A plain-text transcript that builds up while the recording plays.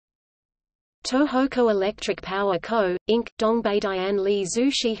Tohoku Electric Power Co., Inc., Dongbeidian Li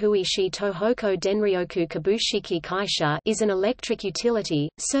Zushihuishi Tohoku Denryoku Kabushiki Kaisha is an electric utility,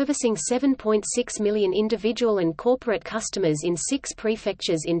 servicing 7.6 million individual and corporate customers in 6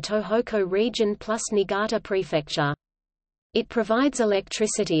 prefectures in Tohoku Region plus Niigata Prefecture. It provides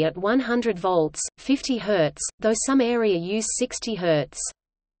electricity at 100 volts, 50 Hz, though some area use 60 Hz.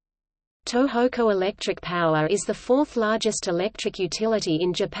 Tohoku Electric Power is the 4th largest electric utility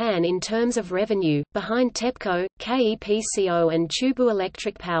in Japan in terms of revenue, behind TEPCO, KEPCO and Chubu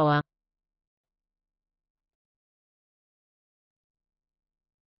Electric Power.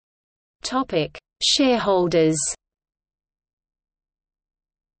 Shareholders.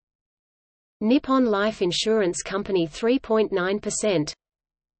 Nippon Life Insurance Company 3.9%,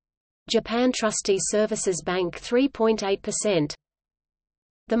 Japan Trustee Services Bank 3.8%,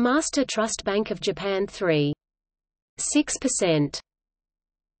 the Master Trust Bank of Japan 3.6%.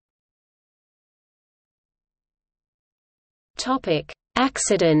 Topic: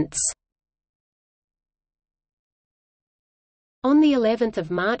 Accidents. On the 11th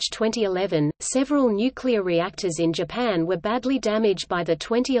of March 2011, several nuclear reactors in Japan were badly damaged by the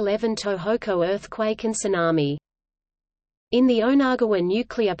 2011 Tohoku earthquake and tsunami. In the Onagawa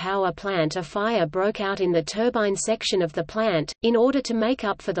nuclear power plant, a fire broke out in the turbine section of the plant. In order to make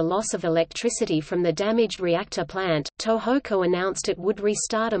up for the loss of electricity from the damaged reactor plant, Tohoku announced it would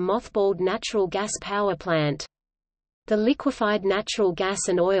restart a mothballed natural gas power plant. The liquefied natural gas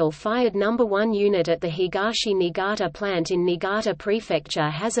and oil-fired No. 1 unit at the Higashi Niigata plant in Niigata Prefecture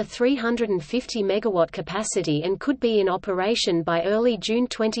has a 350 MW capacity and could be in operation by early June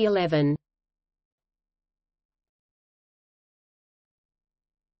 2011.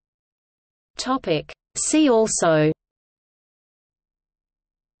 See also: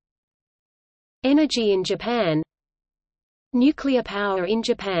 Energy in Japan, Nuclear power in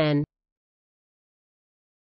Japan.